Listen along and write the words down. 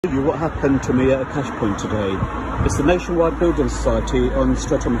What happened to me at a cash point today. It's the Nationwide Building Society on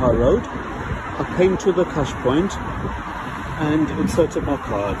Streatham High Road. I came to the cash point and inserted my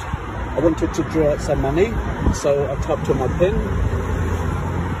card. I wanted to draw out some money, so I tapped on my PIN.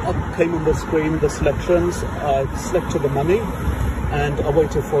 I came on the screen, the selections, I selected the money and I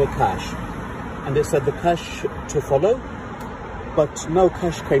waited for a cash. And it said the cash to follow, but no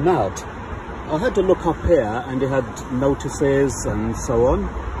cash came out. I had to look up here and it had notices and so on,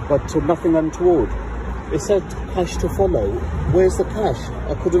 but nothing untoward. It said cash to follow. Where's the cash?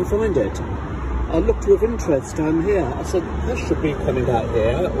 I couldn't find it. I looked with interest down here. I said, cash should be coming out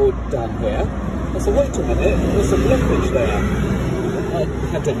here or down here. I said, wait a minute, there's a blockage there. I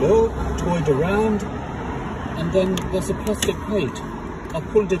had a look, toyed around, and then there's a plastic plate. I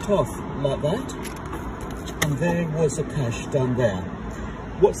pulled it off like that, and there was a cash down there.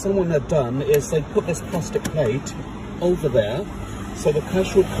 What someone had done is they put this plastic plate over there, so the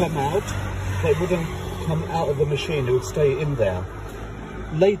cash would come out, but it wouldn't come out of the machine, it would stay in there.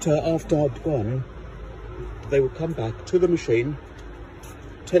 Later, after I'd gone, they would come back to the machine,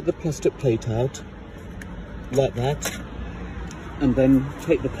 take the plastic plate out, like that, and then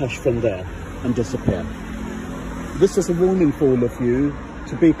take the cash from there and disappear. This is a warning for all of you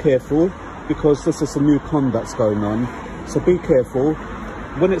to be careful, because this is a new con that's going on, so be careful.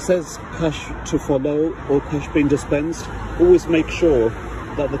 When it says cash to follow or cash being dispensed, always make sure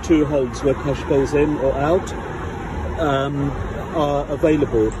that the two holes where cash goes in or out are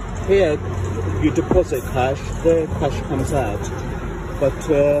available. Here you deposit cash, there cash comes out, but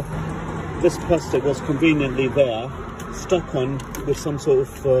this plastic was conveniently there, stuck on with some sort of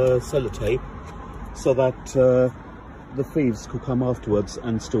sellotape, so that the thieves could come afterwards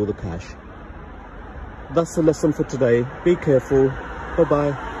and steal the cash. That's the lesson for today. Be careful.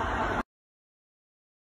 Bye-bye.